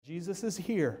Jesus is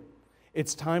here.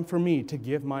 It's time for me to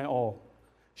give my all.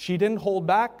 She didn't hold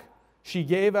back. She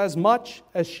gave as much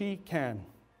as she can.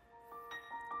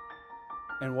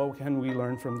 And what can we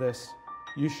learn from this?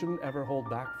 You shouldn't ever hold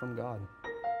back from God.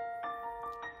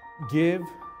 Give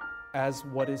as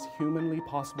what is humanly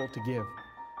possible to give.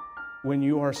 When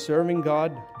you are serving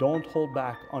God, don't hold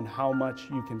back on how much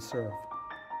you can serve,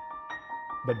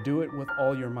 but do it with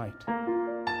all your might.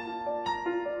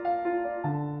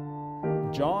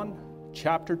 John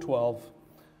chapter 12,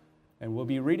 and we'll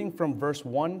be reading from verse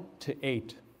 1 to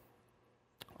 8.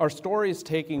 Our story is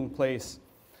taking place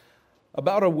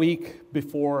about a week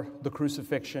before the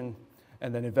crucifixion,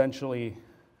 and then eventually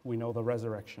we know the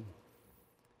resurrection.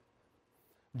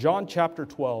 John chapter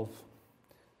 12.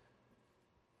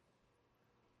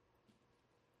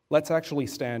 Let's actually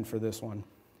stand for this one,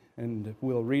 and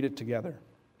we'll read it together.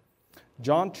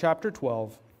 John chapter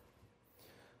 12,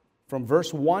 from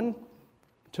verse 1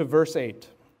 to verse 8.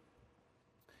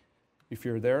 If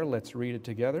you're there, let's read it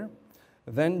together.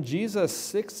 Then Jesus,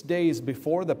 6 days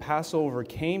before the Passover,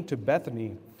 came to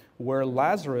Bethany, where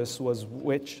Lazarus was,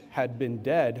 which had been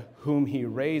dead, whom he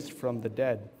raised from the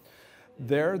dead.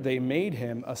 There they made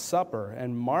him a supper,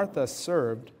 and Martha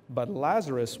served, but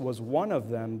Lazarus was one of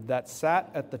them that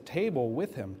sat at the table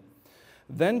with him.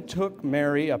 Then took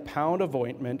Mary a pound of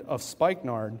ointment of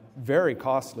spikenard, very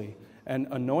costly, and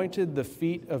anointed the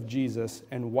feet of Jesus,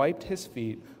 and wiped his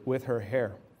feet with her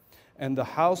hair. And the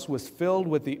house was filled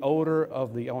with the odor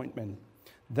of the ointment.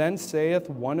 Then saith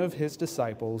one of his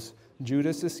disciples,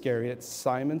 Judas Iscariot,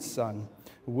 Simon's son,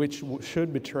 which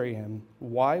should betray him,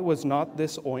 why was not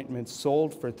this ointment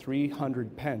sold for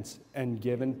 300 pence and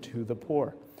given to the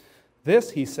poor? This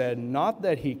he said, not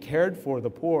that he cared for the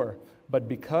poor, but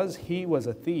because he was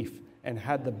a thief, and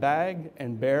had the bag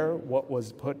and bare what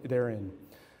was put therein.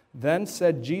 Then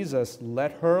said Jesus,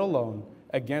 let her alone.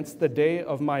 Against the day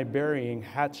of my burying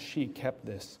hath she kept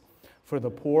this. For the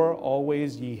poor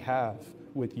always ye have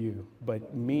with you,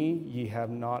 but me ye have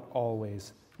not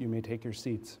always. You may take your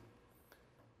seats.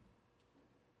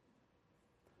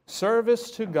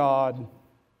 Service to God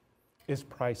is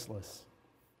priceless.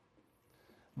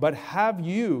 But have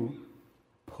you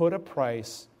put a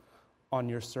price on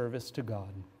your service to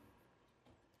God?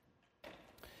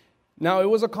 Now, it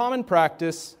was a common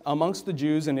practice amongst the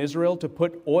Jews in Israel to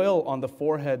put oil on the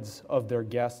foreheads of their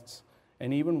guests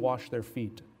and even wash their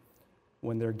feet.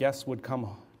 When their guests would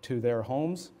come to their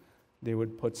homes, they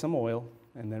would put some oil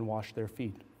and then wash their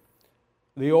feet.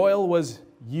 The oil was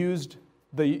used,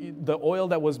 the oil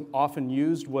that was often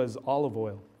used was olive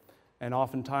oil. And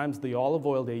oftentimes the olive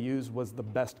oil they used was the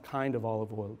best kind of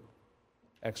olive oil,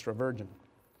 extra virgin.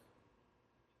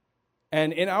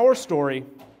 And in our story,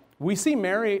 we see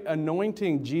Mary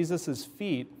anointing Jesus'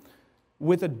 feet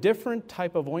with a different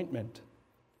type of ointment.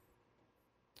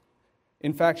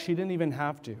 In fact, she didn't even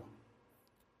have to.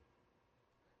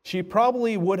 She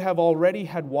probably would have already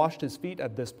had washed his feet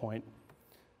at this point.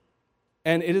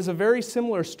 And it is a very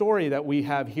similar story that we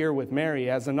have here with Mary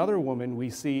as another woman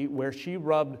we see where she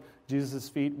rubbed Jesus'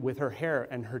 feet with her hair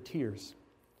and her tears.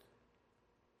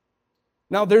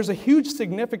 Now, there's a huge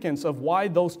significance of why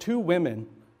those two women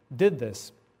did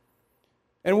this.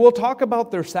 And we'll talk about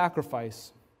their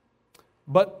sacrifice.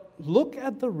 But look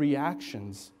at the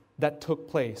reactions that took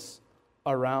place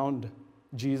around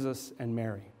Jesus and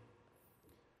Mary.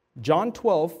 John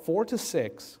 12,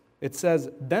 4-6, it says,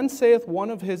 Then saith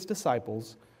one of his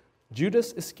disciples,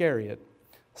 Judas Iscariot,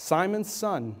 Simon's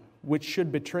son, which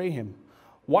should betray him,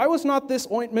 why was not this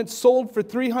ointment sold for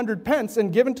 300 pence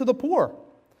and given to the poor?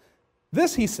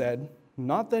 This he said,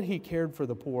 not that he cared for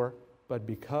the poor, but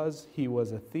because he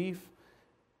was a thief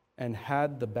and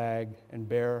had the bag and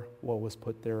bare what was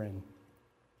put therein.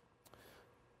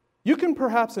 You can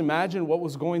perhaps imagine what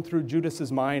was going through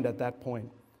Judas's mind at that point.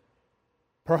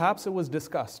 Perhaps it was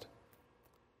disgust.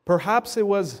 Perhaps it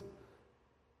was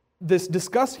this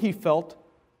disgust he felt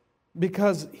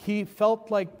because he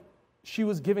felt like she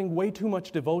was giving way too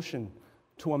much devotion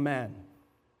to a man.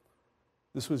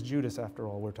 This was Judas, after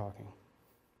all, we're talking.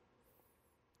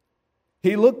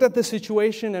 He looked at the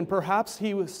situation and perhaps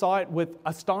he saw it with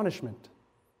astonishment.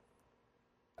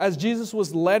 As Jesus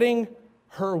was letting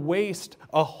her waste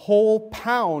a whole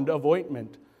pound of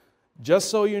ointment.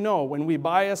 Just so you know, when we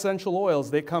buy essential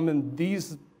oils, they come in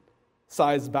these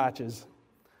size batches,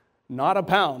 not a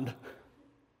pound.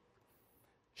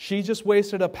 She just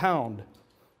wasted a pound,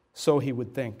 so he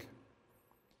would think,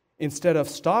 instead of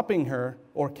stopping her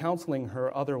or counseling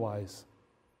her otherwise.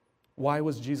 Why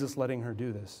was Jesus letting her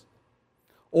do this?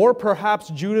 Or perhaps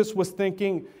Judas was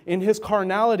thinking in his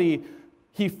carnality,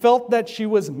 He felt that she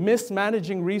was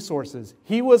mismanaging resources.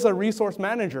 He was a resource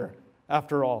manager,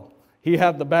 after all. He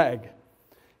had the bag.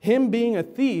 Him being a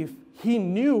thief, he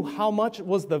knew how much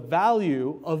was the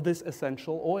value of this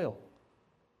essential oil.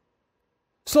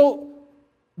 So,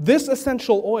 this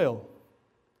essential oil,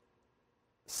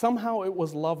 somehow it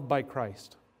was loved by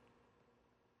Christ.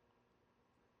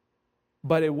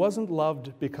 But it wasn't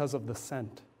loved because of the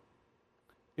scent.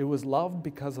 It was loved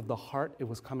because of the heart it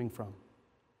was coming from.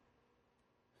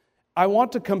 I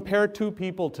want to compare two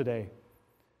people today.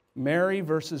 Mary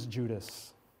versus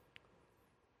Judas.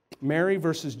 Mary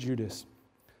versus Judas.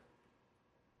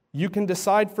 You can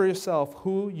decide for yourself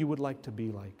who you would like to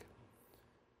be like.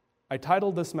 I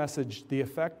titled this message, The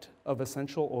Effect of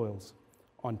Essential Oils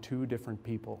on Two Different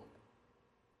People.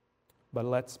 But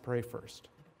let's pray first.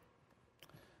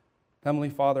 Heavenly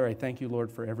Father, I thank you,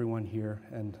 Lord, for everyone here.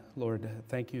 And Lord,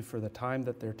 thank you for the time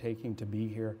that they're taking to be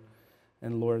here.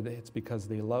 And Lord, it's because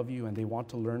they love you and they want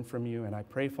to learn from you. And I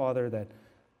pray, Father, that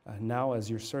now as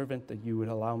your servant, that you would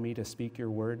allow me to speak your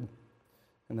word.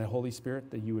 And that Holy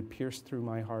Spirit, that you would pierce through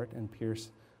my heart and pierce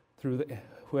through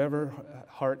whoever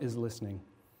heart is listening.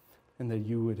 And that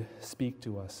you would speak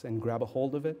to us and grab a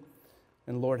hold of it.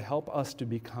 And Lord, help us to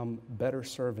become better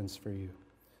servants for you.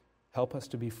 Help us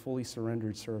to be fully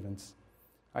surrendered servants.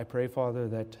 I pray, Father,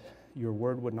 that your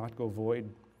word would not go void,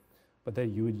 but that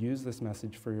you would use this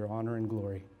message for your honor and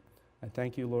glory. I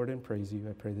thank you, Lord, and praise you.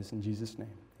 I pray this in Jesus'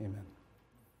 name. Amen.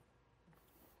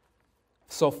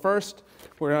 So first,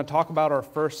 we're going to talk about our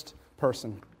first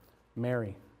person,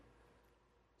 Mary.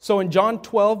 So in John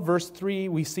 12, verse 3,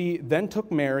 we see, "Then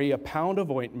took Mary a pound of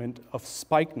ointment of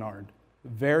spikenard,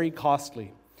 very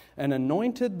costly, and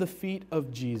anointed the feet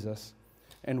of Jesus,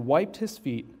 and wiped his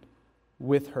feet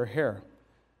with her hair.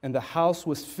 And the house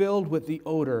was filled with the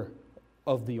odor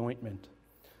of the ointment."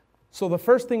 So the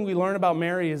first thing we learn about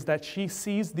Mary is that she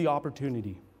sees the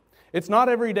opportunity. It's not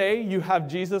every day you have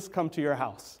Jesus come to your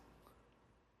house.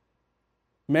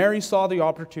 Mary saw the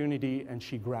opportunity and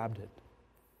she grabbed it.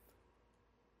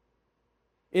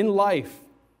 In life,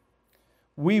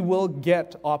 we will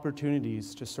get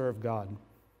opportunities to serve God.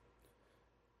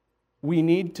 We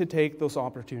need to take those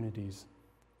opportunities.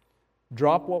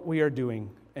 Drop what we are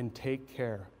doing and take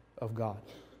care of God.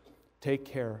 Take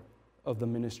care of the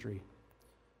ministry.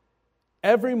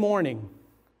 Every morning,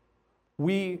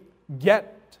 we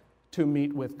get to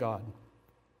meet with God.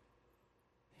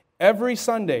 Every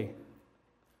Sunday,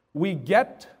 we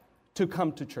get to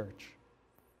come to church.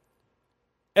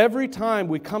 Every time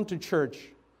we come to church,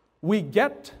 we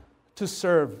get to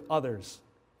serve others.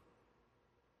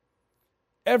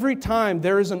 Every time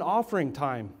there is an offering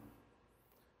time,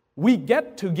 we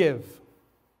get to give.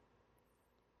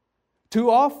 Too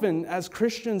often, as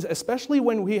Christians, especially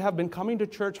when we have been coming to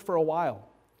church for a while,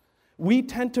 we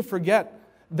tend to forget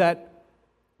that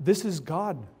this is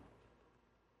God.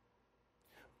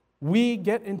 We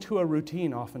get into a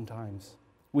routine oftentimes.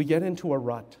 We get into a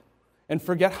rut and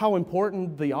forget how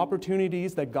important the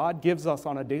opportunities that God gives us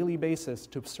on a daily basis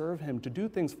to serve Him, to do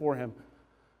things for Him.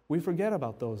 We forget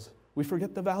about those. We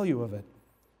forget the value of it.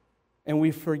 And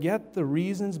we forget the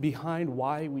reasons behind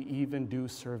why we even do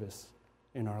service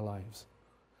in our lives.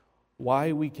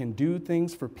 Why we can do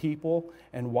things for people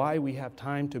and why we have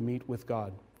time to meet with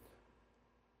God.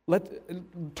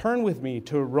 Turn with me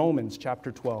to Romans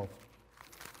chapter 12.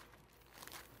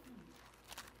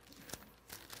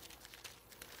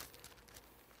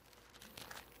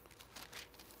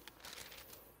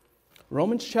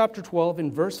 Romans chapter 12,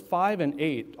 in verse 5 and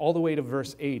 8, all the way to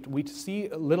verse 8, we see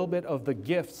a little bit of the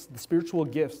gifts, the spiritual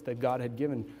gifts that God had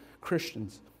given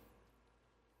Christians.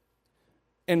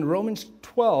 In Romans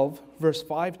 12, verse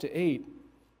 5 to 8,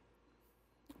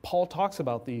 Paul talks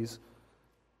about these,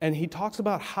 and he talks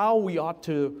about how we ought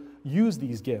to use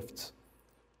these gifts.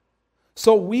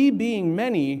 "So we, being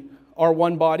many, are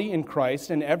one body in Christ,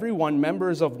 and every one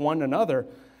members of one another,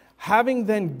 having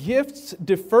then gifts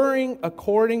differing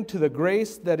according to the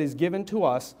grace that is given to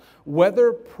us,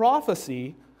 whether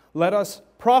prophecy, let us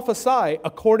prophesy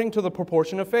according to the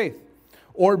proportion of faith.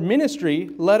 Or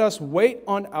ministry, let us wait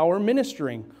on our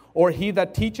ministering. Or he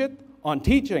that teacheth, on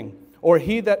teaching. Or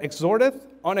he that exhorteth,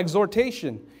 on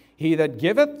exhortation. He that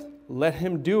giveth, let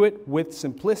him do it with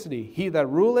simplicity. He that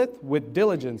ruleth, with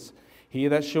diligence. He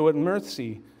that showeth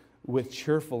mercy, with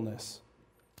cheerfulness."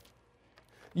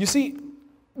 You see,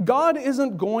 God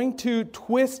isn't going to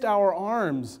twist our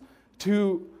arms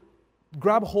to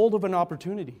grab hold of an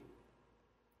opportunity.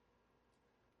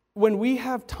 When we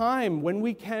have time, when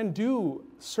we can do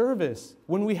service,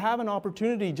 when we have an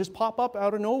opportunity just pop up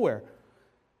out of nowhere,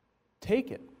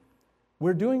 take it.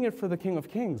 We're doing it for the King of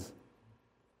Kings.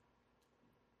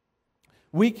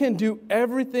 We can do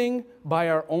everything by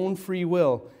our own free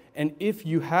will. And if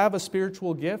you have a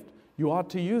spiritual gift, you ought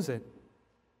to use it.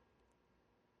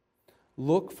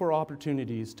 Look for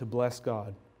opportunities to bless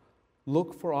God.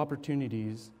 Look for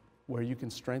opportunities where you can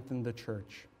strengthen the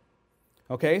church.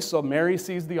 Okay, so Mary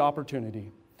sees the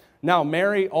opportunity. Now,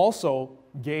 Mary also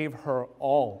gave her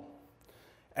all.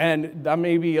 And that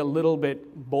may be a little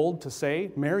bit bold to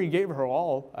say. Mary gave her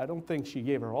all. I don't think she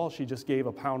gave her all. She just gave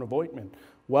a pound of ointment.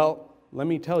 Well, let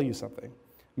me tell you something.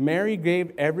 Mary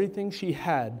gave everything she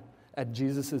had at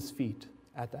Jesus' feet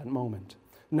at that moment.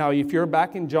 Now, if you're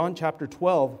back in John chapter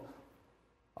 12,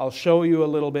 I'll show you a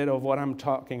little bit of what I'm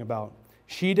talking about.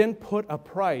 She didn't put a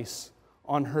price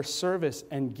on her service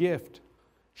and gift.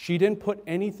 She didn't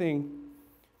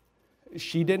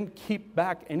keep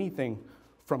back anything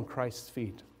from Christ's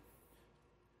feet.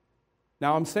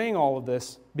 Now, I'm saying all of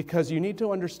this because you need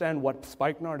to understand what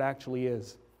spikenard actually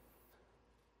is.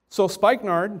 So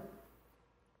spikenard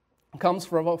comes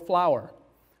from a flower.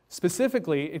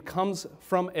 Specifically, it comes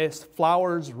from a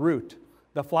flower's root.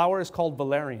 The flower is called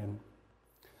valerian.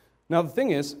 Now, the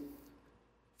thing is,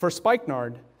 for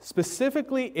spikenard,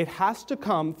 specifically, it has to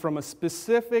come from a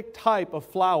specific type of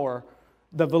flower,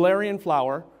 the valerian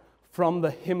flower, from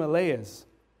the Himalayas.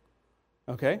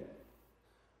 Okay?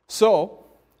 So,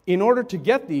 in order to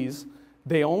get these,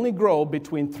 they only grow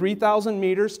between 3,000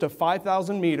 meters to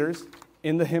 5,000 meters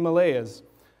in the Himalayas.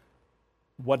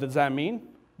 What does that mean?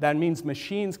 That means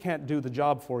machines can't do the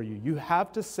job for you. You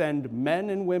have to send men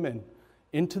and women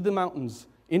into the mountains,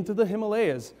 into the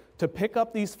Himalayas, to pick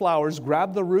up these flowers,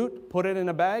 grab the root, put it in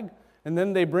a bag, and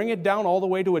then they bring it down all the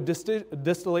way to a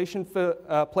distillation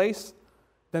place.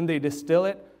 Then they distill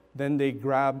it. Then they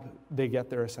get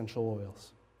their essential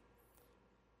oils.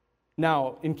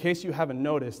 Now, in case you haven't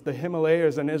noticed, the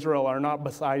Himalayas and Israel are not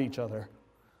beside each other.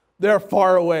 They're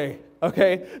far away,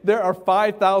 okay? They are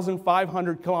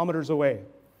 5,500 kilometers away.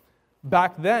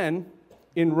 Back then,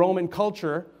 in Roman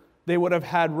culture, they would have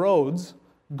had roads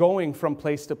going from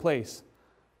place to place.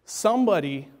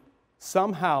 Somebody,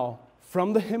 somehow,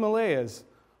 from the Himalayas,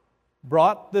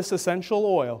 brought this essential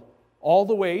oil all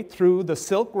the way through the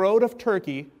Silk Road of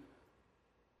Turkey.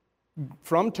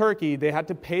 From Turkey, they had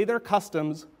to pay their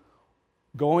customs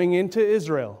going into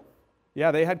Israel.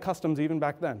 Yeah, they had customs even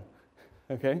back then.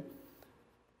 Okay?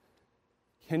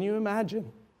 Can you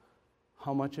imagine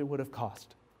how much it would have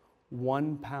cost?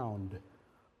 1 pound.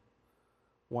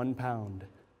 1 pound.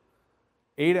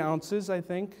 8 ounces, I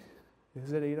think.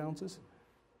 Is it 8 ounces?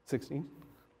 16?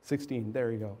 16,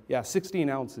 there you go. Yeah, 16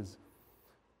 ounces.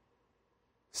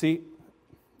 See,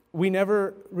 we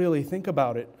never really think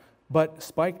about it, but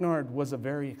spikenard was a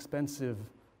very expensive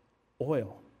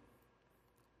oil.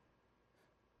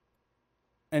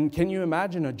 And can you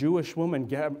imagine a Jewish woman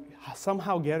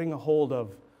somehow getting a hold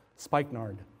of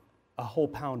spikenard, a whole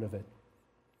pound of it?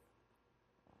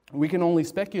 We can only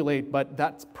speculate, but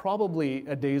that's probably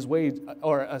a day's wage,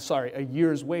 a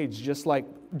year's wage, just like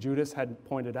Judas had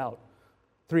pointed out.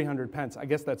 300 pence. I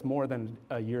guess that's more than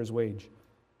a year's wage.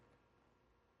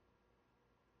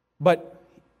 But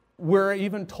we're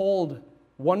even told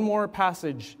one more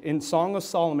passage in Song of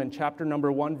Solomon, chapter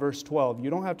number 1, verse 12. You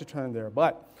don't have to turn there,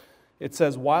 but it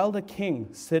says, "While the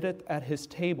king sitteth at his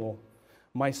table,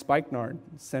 my spikenard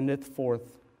sendeth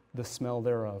forth the smell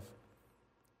thereof."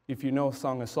 If you know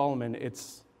Song of Solomon,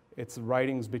 it's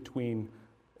writings between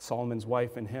Solomon's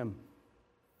wife and him.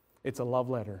 It's a love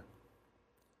letter.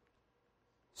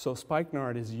 So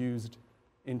spikenard is used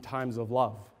in times of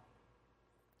love.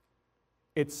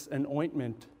 It's an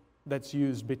ointment that's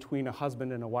used between a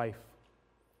husband and a wife.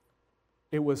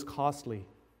 It was costly.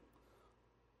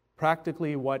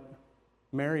 Practically what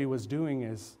Mary was doing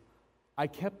is, I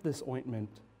kept this ointment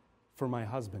for my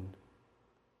husband.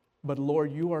 But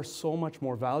Lord, you are so much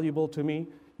more valuable to me.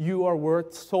 You are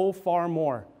worth so far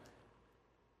more.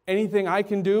 Anything I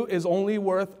can do is only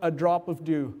worth a drop of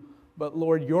dew. But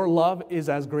Lord, your love is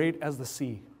as great as the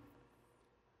sea.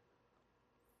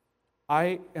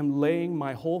 I am laying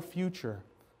my whole future,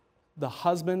 the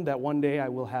husband that one day I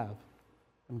will have,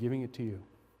 I'm giving it to you.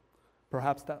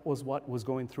 Perhaps that was what was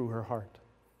going through her heart.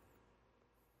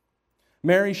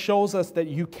 Mary shows us that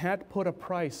you can't put a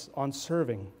price on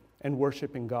serving and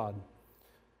worshiping God.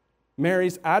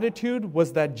 Mary's attitude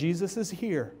was that Jesus is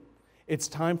here. It's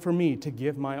time for me to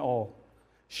give my all.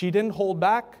 She didn't hold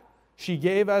back. She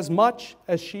gave as much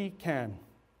as she can.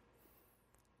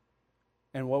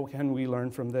 And what can we learn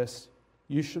from this?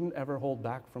 You shouldn't ever hold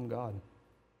back from God.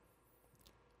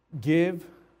 Give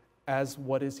as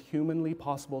what is humanly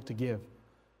possible to give.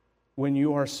 When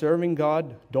you are serving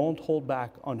God, don't hold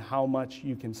back on how much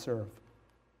you can serve,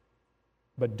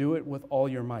 but do it with all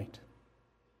your might.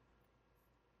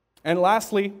 And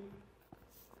lastly,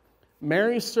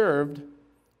 Mary served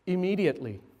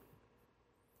immediately.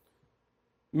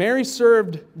 Mary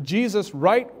served Jesus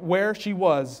right where she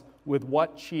was with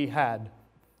what she had.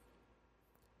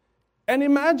 And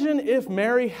imagine if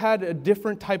Mary had a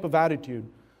different type of attitude.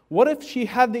 What if she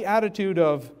had the attitude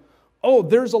of, oh,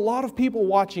 there's a lot of people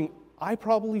watching. I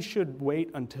probably should wait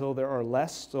until there are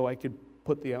less so I could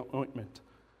put the ointment.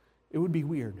 It would be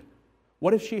weird.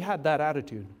 What if she had that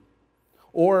attitude?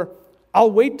 Or,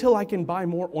 I'll wait till I can buy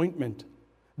more ointment.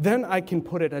 Then I can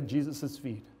put it at Jesus'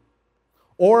 feet.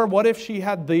 Or what if she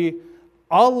had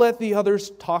I'll let the others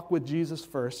talk with Jesus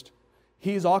first.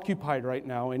 He's occupied right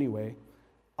now anyway.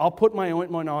 I'll put my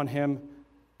ointment on him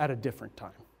at a different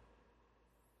time.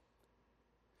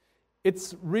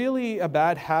 It's really a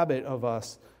bad habit of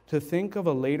us to think of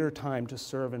a later time to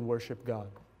serve and worship God.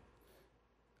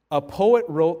 A poet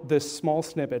wrote this small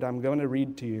snippet I'm going to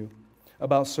read to you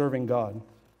about serving God.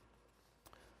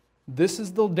 This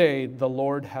is the day the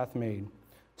Lord hath made.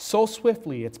 So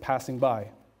swiftly it's passing by.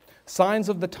 Signs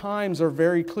of the times are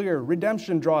very clear.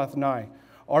 Redemption draweth nigh.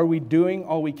 Are we doing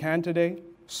all we can today,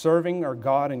 serving our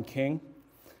God and King?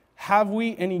 Have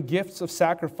we any gifts of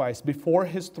sacrifice before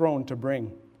his throne to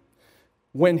bring?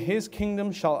 When his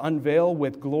kingdom shall unveil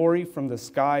with glory from the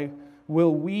sky,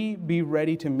 will we be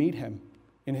ready to meet him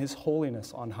in his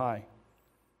holiness on high?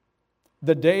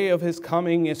 The day of his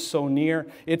coming is so near,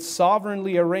 it's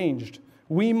sovereignly arranged.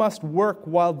 We must work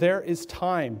while there is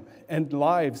time, and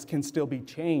lives can still be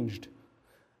changed.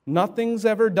 Nothing's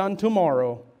ever done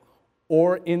tomorrow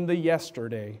or in the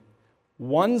yesterday.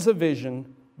 One's a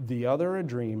vision, the other a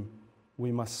dream.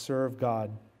 We must serve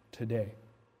God today.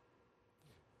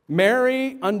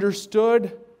 Mary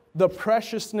understood the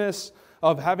preciousness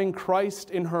of having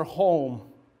Christ in her home.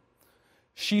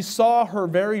 She saw her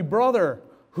very brother,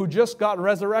 who just got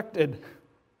resurrected,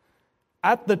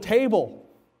 at the table.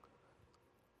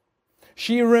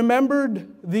 She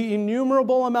remembered the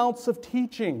innumerable amounts of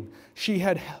teaching she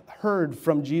had heard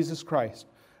from Jesus Christ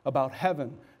about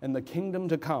heaven and the kingdom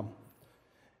to come.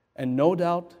 And no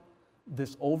doubt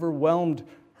this overwhelmed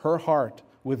her heart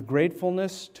with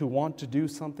gratefulness to want to do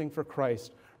something for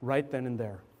Christ right then and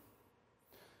there.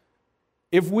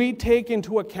 If we take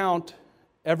into account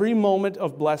every moment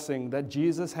of blessing that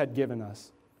Jesus had given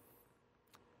us,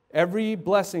 every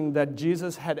blessing that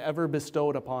Jesus had ever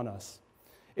bestowed upon us,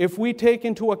 if we take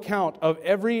into account of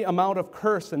every amount of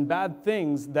curse and bad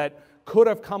things that could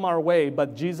have come our way,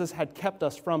 but Jesus had kept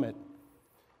us from it,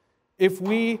 if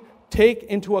we take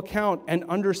into account and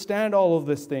understand all of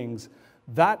these things,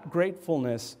 that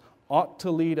gratefulness ought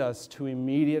to lead us to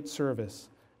immediate service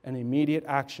and immediate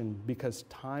action, because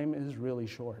time is really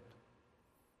short.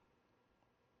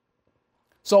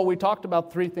 So we talked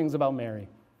about 3 things about Mary.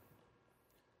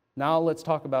 Now let's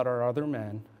talk about our other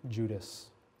man, Judas.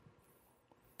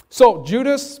 So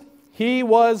Judas, he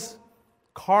was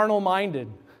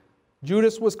carnal-minded.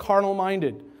 Judas was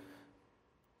carnal-minded.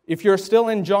 If you're still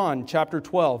in John chapter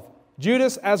 12,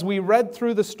 Judas, as we read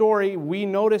through the story, we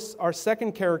notice our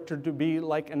second character to be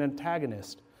like an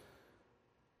antagonist.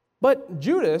 But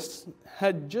Judas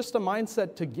had just a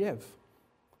mindset to give,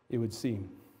 it would seem.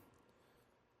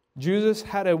 Judas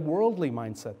had a worldly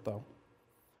mindset, though,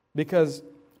 because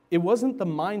it wasn't the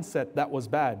mindset that was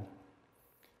bad.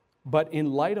 But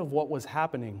in light of what was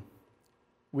happening,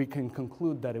 we can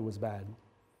conclude that it was bad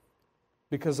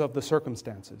because of the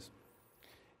circumstances.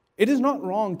 It is not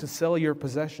wrong to sell your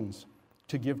possessions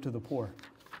to give to the poor.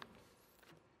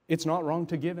 It's not wrong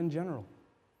to give in general.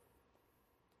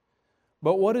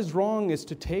 But what is wrong is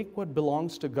to take what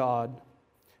belongs to God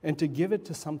and to give it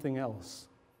to something else.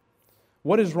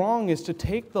 What is wrong is to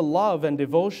take the love and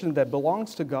devotion that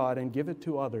belongs to God and give it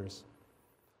to others.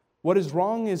 What is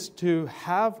wrong is to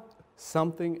have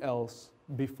something else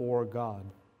before God.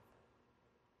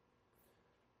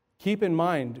 Keep in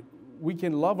mind, we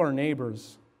can love our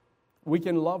neighbors. We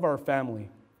can love our family.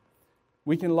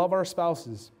 We can love our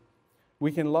spouses.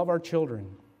 We can love our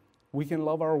children. We can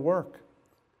love our work.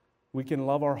 We can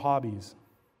love our hobbies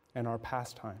and our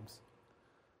pastimes.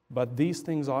 But these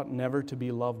things ought never to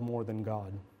be loved more than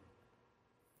God.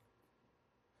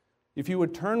 If you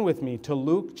would turn with me to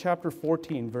Luke chapter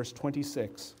 14, verse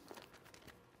 26.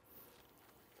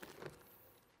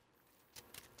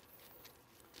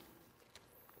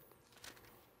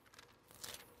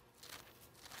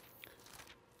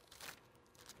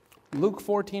 Luke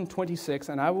 14, 26,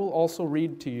 and I will also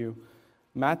read to you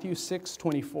Matthew 6,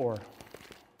 24.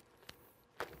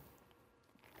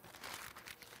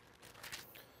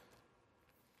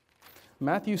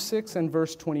 Matthew 6 and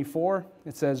verse 24,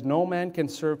 it says, "No man can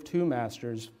serve 2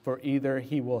 masters, for either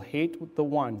he will hate the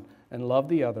one and love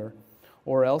the other,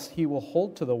 or else he will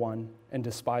hold to the one and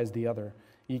despise the other.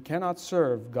 Ye cannot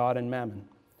serve God and mammon.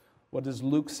 What does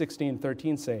Luke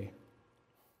 16:13 say?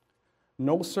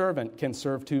 No servant can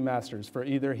serve two masters, for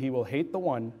either he will hate the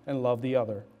one and love the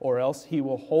other, or else he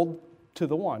will hold to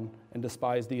the one and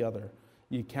despise the other.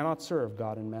 Ye cannot serve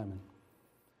God and mammon.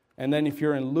 And then if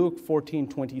you're in Luke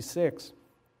 14:26,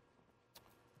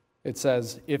 it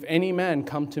says, If any man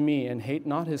come to me and hate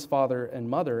not his father and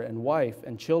mother and wife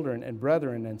and children and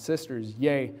brethren and sisters,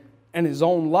 yea, and his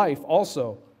own life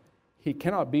also, he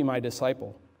cannot be my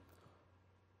disciple.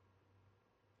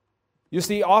 You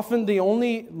see, often the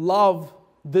only love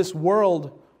this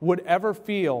world would ever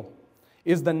feel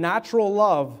is the natural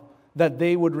love that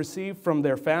they would receive from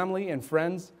their family and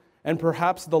friends, and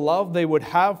perhaps the love they would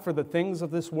have for the things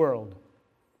of this world.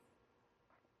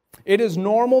 It is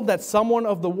normal that someone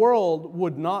of the world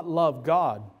would not love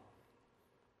God,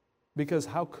 because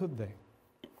how could they?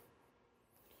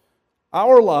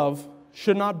 Our love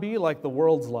should not be like the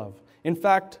world's love. In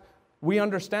fact, we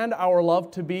understand our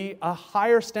love to be a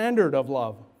higher standard of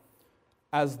love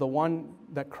as the one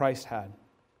that Christ had.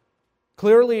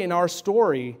 Clearly in our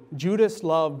story, Judas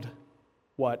loved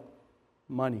what?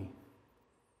 Money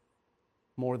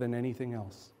more than anything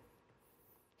else.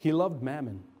 He loved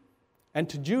mammon. And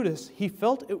to Judas, he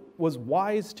felt it was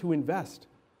wise to invest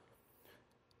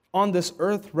on this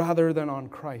earth rather than on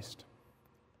Christ.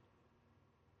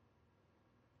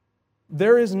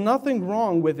 There is nothing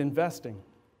wrong with investing.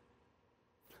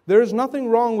 There is nothing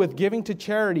wrong with giving to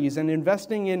charities and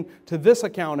investing into this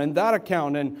account and that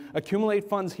account and accumulate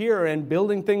funds here and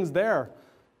building things there.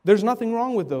 There's nothing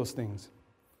wrong with those things.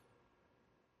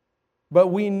 But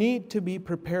we need to be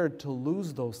prepared to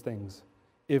lose those things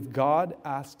if God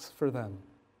asks for them,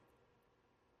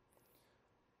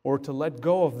 or to let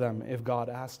go of them if God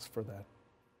asks for that.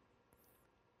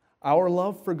 Our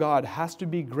love for God has to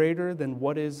be greater than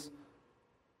what is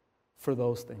for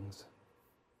those things.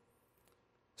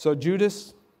 So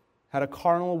Judas had a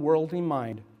carnal, worldly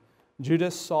mind.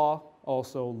 Judas saw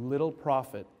also little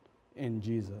profit in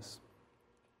Jesus.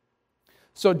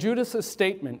 So Judas'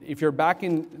 statement, if you're back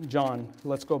in John,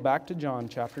 let's go back to John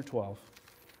chapter 12.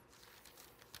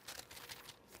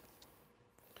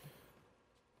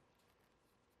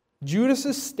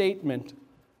 Judas' statement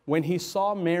when he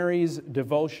saw Mary's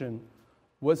devotion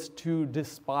was to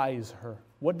despise her.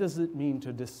 What does it mean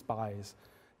to despise?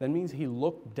 That means he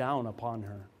looked down upon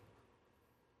her.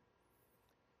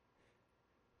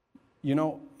 You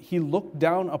know, he looked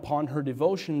down upon her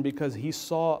devotion because he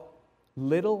saw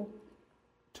little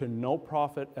to no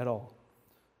profit at all.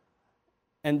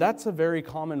 And that's a very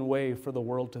common way for the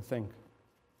world to think.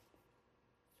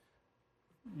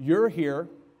 You're here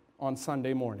on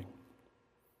Sunday morning.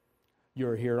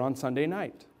 You're here on Sunday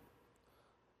night.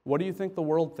 What do you think the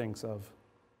world thinks of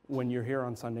when you're here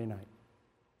on Sunday night?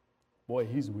 Boy,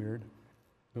 he's weird.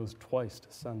 Goes twice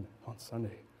to Sunday on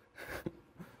Sunday.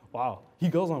 Wow. He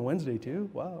goes on Wednesday too?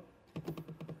 Wow.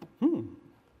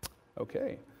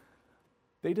 Okay.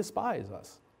 They despise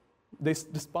us. They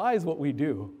despise what we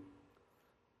do.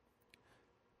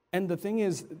 And the thing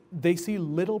is, they see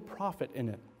little profit in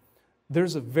it.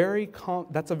 That's a very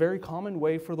common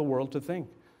way for the world to think.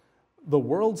 The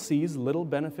world sees little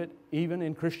benefit even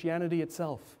in Christianity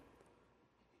itself.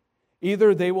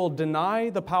 Either they will deny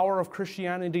the power of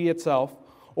Christianity itself,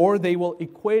 or they will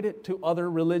equate it to other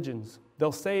religions.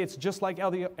 They'll say it's just like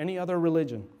any other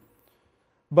religion.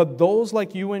 But those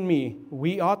like you and me,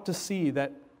 we ought to see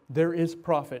that there is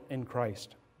profit in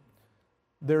Christ.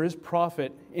 There is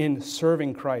profit in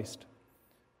serving Christ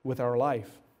with our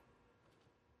life.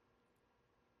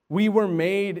 We were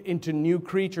made into new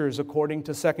creatures according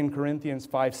to 2 Corinthians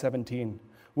 5:17.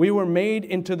 We were made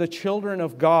into the children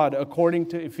of God according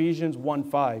to Ephesians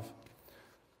 1:5.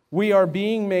 We are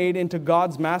being made into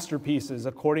God's masterpieces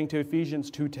according to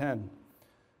Ephesians 2:10.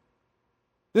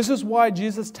 This is why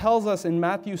Jesus tells us in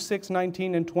Matthew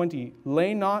 6:19 and 20,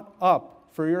 lay not up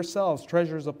for yourselves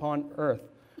treasures upon earth,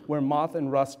 where moth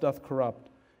and rust doth corrupt,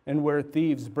 and where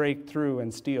thieves break through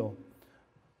and steal.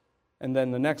 And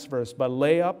then the next verse, but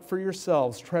lay up for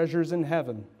yourselves treasures in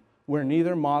heaven, where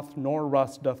neither moth nor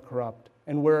rust doth corrupt,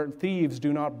 and where thieves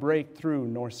do not break through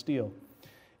nor steal.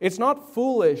 It's not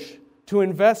foolish to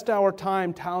invest our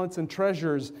time, talents, and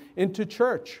treasures into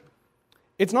church.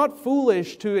 It's not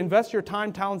foolish to invest your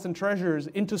time, talents, and treasures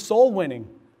into soul winning,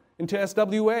 into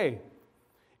SWA.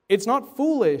 It's not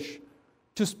foolish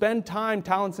to spend time,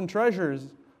 talents, and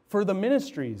treasures for the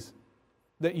ministries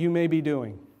that you may be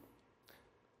doing.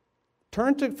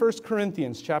 Turn to 1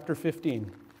 Corinthians chapter 15.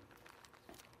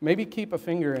 Maybe keep a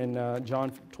finger in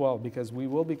John 12 because we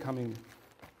will be coming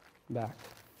back.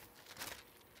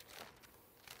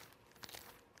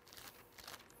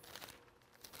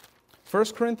 1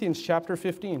 Corinthians chapter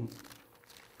 15.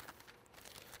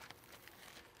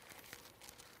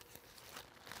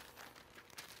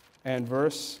 And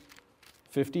verse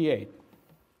 58.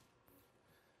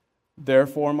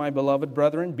 Therefore, my beloved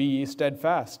brethren, be ye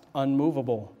steadfast,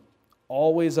 unmovable,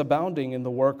 always abounding in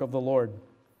the work of the Lord.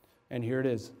 And here it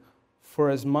is. For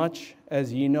as much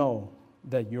as ye know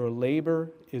that your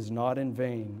labor is not in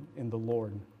vain in the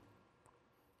Lord.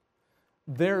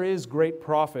 There is great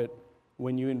profit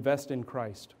when you invest in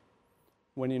Christ,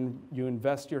 when you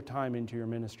invest your time into your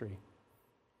ministry.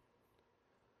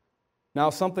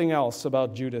 Now, something else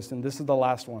about Judas, and this is the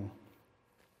last one.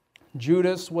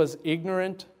 Judas was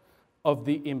ignorant of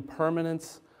the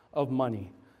impermanence of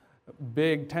money.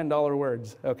 Big $10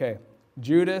 words. Okay.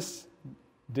 Judas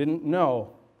didn't know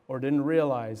or didn't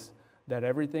realize that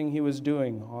everything he was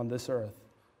doing on this earth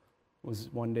was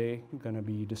one day going to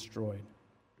be destroyed.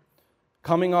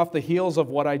 Coming off the heels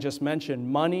of what I just mentioned,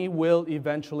 money will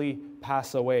eventually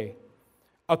pass away.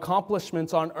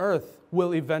 Accomplishments on earth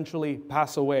will eventually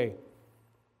pass away.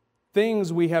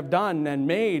 Things we have done and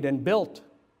made and built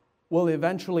will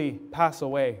eventually pass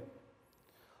away.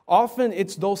 Often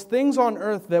it's those things on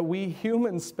earth that we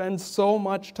humans spend so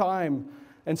much time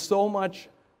and so much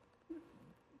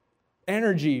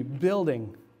energy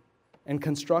building and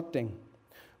constructing.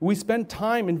 We spend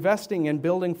time investing in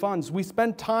building funds. We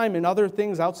spend time in other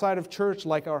things outside of church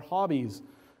like our hobbies.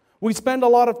 We spend a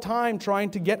lot of time trying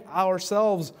to get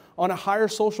ourselves on a higher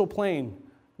social plane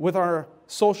with our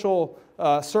social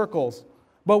circles.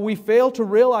 But we fail to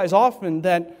realize often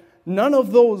that none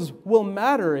of those will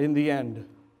matter in the end.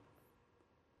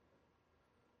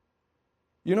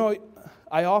 You know,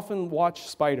 I often watch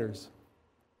spiders.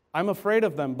 I'm afraid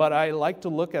of them, but I like to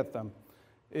look at them.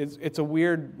 It's a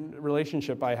weird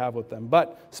relationship I have with them.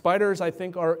 But spiders, I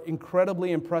think, are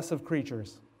incredibly impressive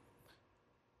creatures.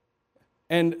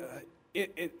 And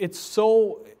it's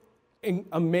so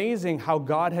amazing how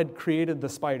God had created the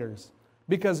spiders.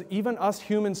 Because even us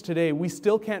humans today, we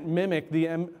still can't mimic the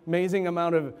amazing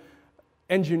amount of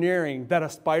engineering that a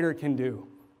spider can do.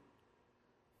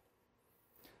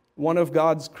 One of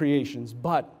God's creations.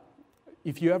 But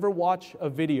if you ever watch a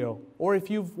video, or if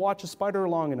you've watched a spider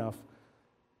long enough,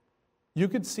 you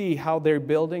could see how they're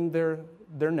building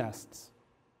their nests.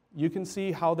 You can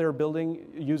see how they're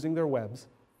using their webs.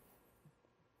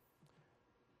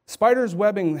 Spiders'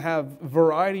 webbing have a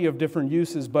variety of different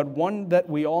uses, but one that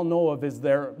we all know of is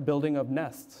their building of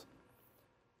nests,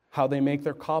 how they make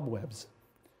their cobwebs.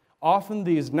 Often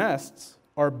these nests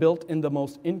are built in the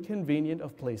most inconvenient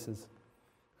of places.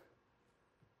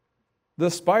 The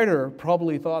spider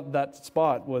probably thought that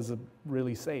spot was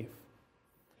really safe.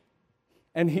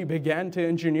 And he began to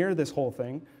engineer this whole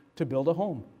thing to build a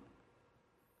home.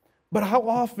 But how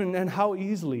often and how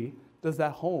easily does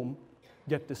that home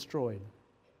get destroyed?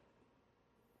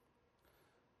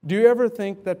 Do you ever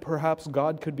think that perhaps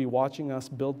God could be watching us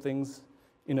build things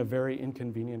in a very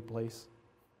inconvenient place?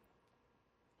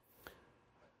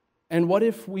 And what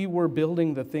if we were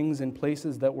building the things in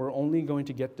places that were only going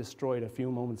to get destroyed a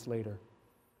few moments later?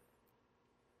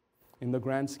 In the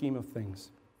grand scheme of things.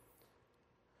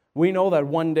 We know that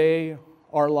one day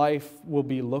our life will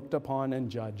be looked upon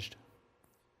and judged.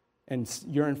 And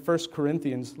you're in 1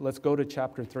 Corinthians. Let's go to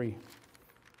chapter 3.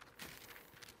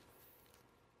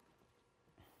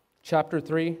 Chapter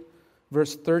 3,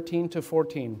 verse 13 to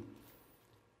 14.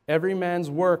 Every man's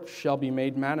work shall be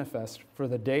made manifest, for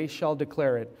the day shall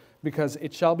declare it, because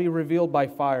it shall be revealed by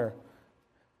fire.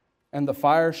 And the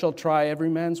fire shall try every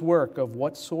man's work of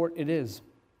what sort it is.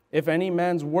 If any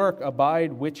man's work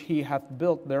abide which he hath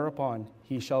built thereupon,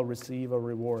 he shall receive a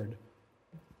reward.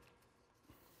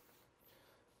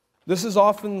 This is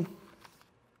often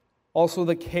also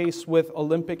the case with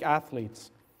Olympic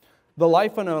athletes. The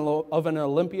life of an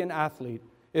Olympian athlete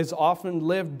is often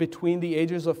lived between the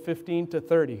ages of 15 to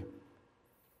 30.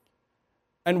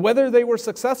 And whether they were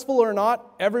successful or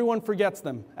not, everyone forgets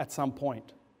them at some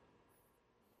point.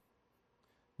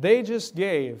 They just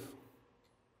gave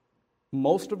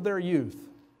most of their youth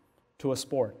to a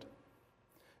sport.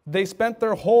 They spent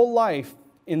their whole life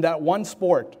in that one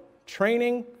sport,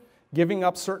 training, giving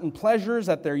up certain pleasures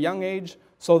at their young age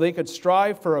so they could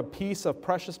strive for a piece of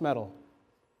precious metal.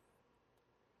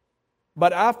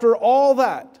 But after all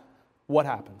that, what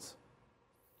happens?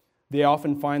 They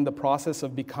often find the process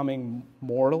of becoming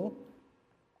mortal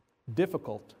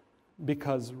difficult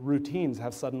because routines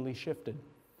have suddenly shifted.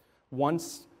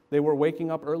 Once they were waking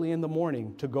up early in the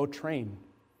morning to go train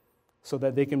so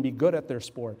that they can be good at their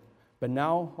sport. But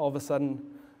now, all of a sudden,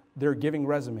 they're giving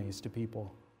resumes to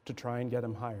people to try and get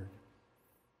them hired.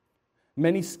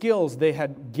 Many skills they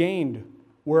had gained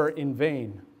were in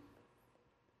vain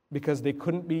because they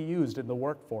couldn't be used in the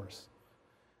workforce.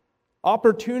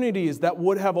 Opportunities that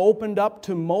would have opened up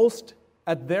to most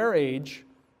at their age,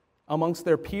 amongst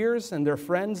their peers and their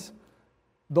friends,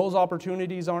 those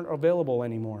opportunities aren't available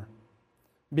anymore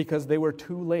because they were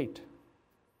too late.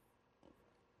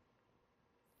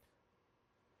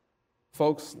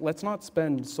 Folks, let's not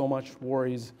spend so much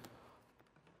worries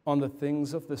on the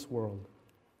things of this world,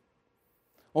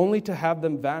 only to have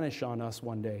them vanish on us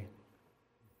one day.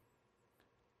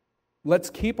 Let's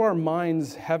keep our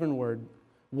minds heavenward,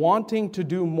 wanting to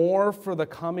do more for the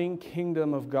coming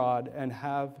kingdom of God and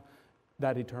have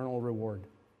that eternal reward.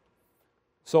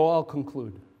 So I'll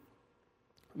conclude.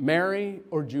 Mary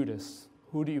or Judas,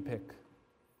 who do you pick?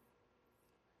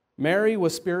 Mary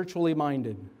was spiritually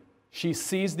minded. She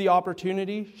seized the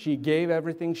opportunity. She gave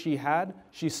everything she had.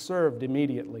 She served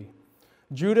immediately.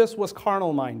 Judas was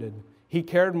carnal-minded. He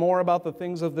cared more about the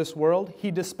things of this world.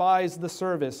 He despised the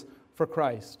service for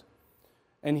Christ.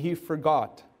 And he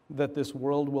forgot that this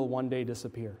world will one day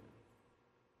disappear.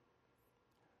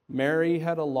 Mary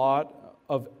had a lot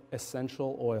of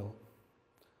essential oil,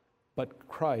 but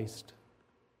Christ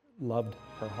loved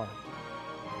her heart.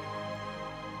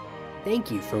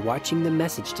 Thank you for watching the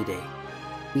message today.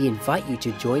 We invite you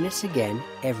to join us again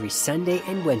every Sunday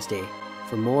and Wednesday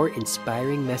for more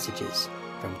inspiring messages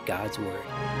from God's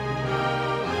Word.